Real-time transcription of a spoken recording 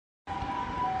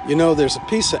You know, there's a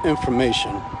piece of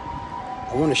information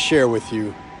I want to share with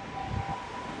you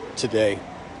today.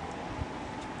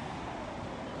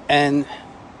 And,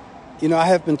 I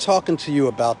have been talking to you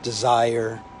about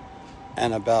desire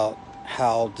and about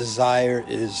how desire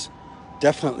is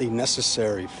definitely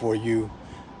necessary for you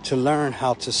to learn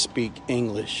how to speak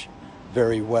English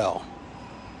very well.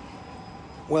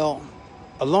 Well,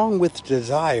 along with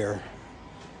desire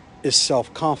is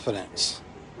self-confidence.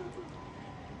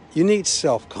 You need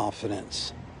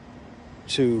self-confidence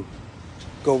to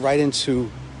go right into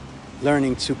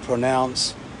learning to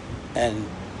pronounce and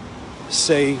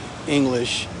say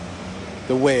English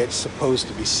the way it's supposed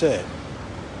to be said.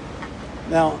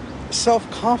 Now,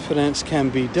 self-confidence can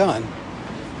be done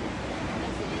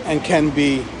and can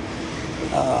be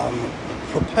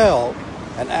propelled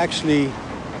and actually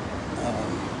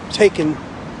taken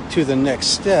to the next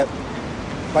step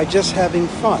by just having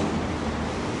fun.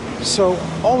 So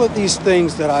all of these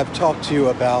things that I've talked to you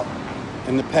about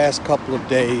in the past couple of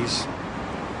days,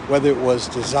 whether it was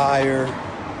desire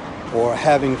or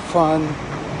having fun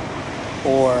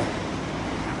or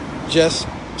just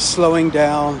slowing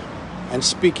down and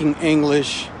speaking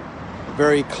English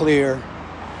very clear,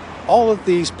 all of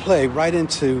these play right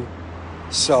into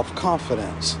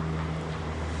self-confidence.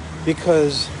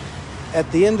 Because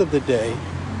at the end of the day,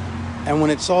 and when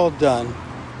it's all done,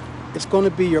 it's going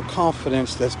to be your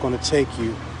confidence that's going to take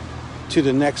you to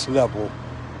the next level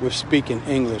with speaking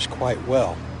English quite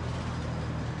well.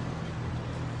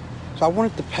 So I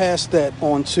wanted to pass that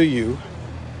on to you,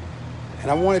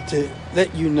 and I wanted to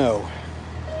let you know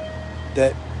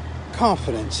that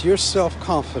confidence, your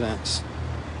self-confidence,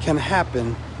 can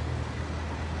happen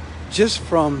just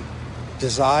from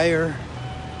desire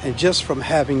and just from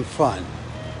having fun.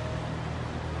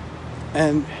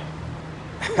 And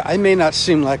I may not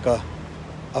seem like a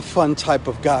fun type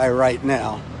of guy right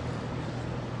now,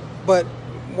 but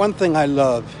one thing I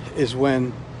love is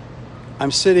when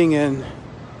I'm sitting in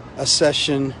a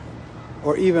session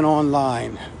or even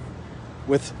online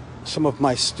with some of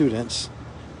my students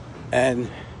and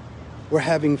we're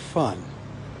having fun,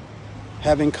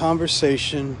 having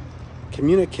conversation,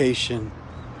 communication,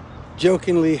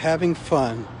 jokingly having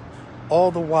fun,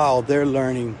 all the while they're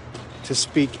learning to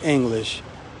speak English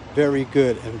very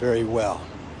good and very well.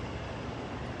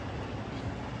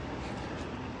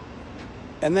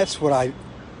 And that's what I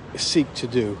seek to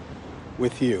do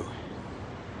with you.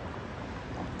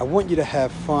 I want you to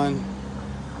have fun.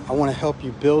 I want to help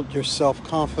you build your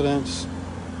self-confidence.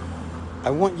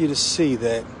 I want you to see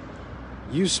that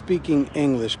you speaking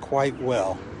English quite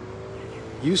well,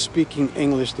 you speaking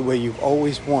English the way you've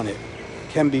always wanted,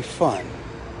 can be fun.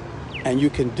 And you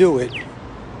can do it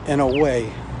in a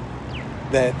way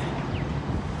that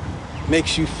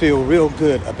makes you feel real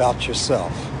good about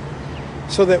yourself.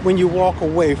 So that when you walk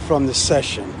away from the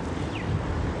session,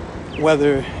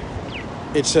 whether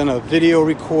it's in a video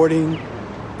recording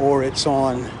or it's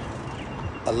on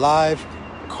a live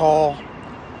call,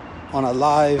 on a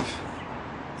live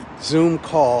Zoom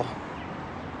call,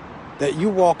 that you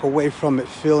walk away from it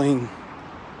feeling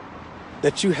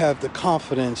that you have the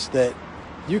confidence that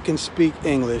you can speak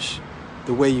English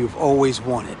the way you've always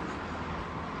wanted.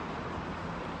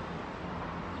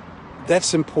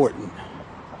 That's important.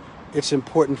 It's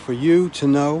important for you to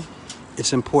know.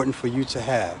 It's important for you to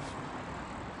have.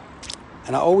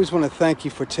 And I always want to thank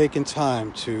you for taking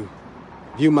time to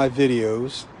view my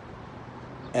videos.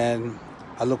 And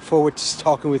I look forward to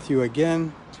talking with you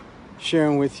again,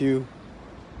 sharing with you.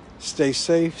 Stay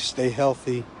safe, stay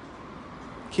healthy,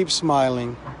 keep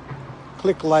smiling.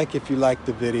 Click like if you like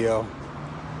the video,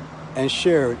 and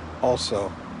share it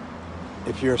also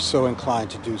if you're so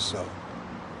inclined to do so.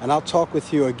 And I'll talk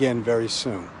with you again very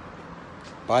soon.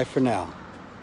 Bye for now.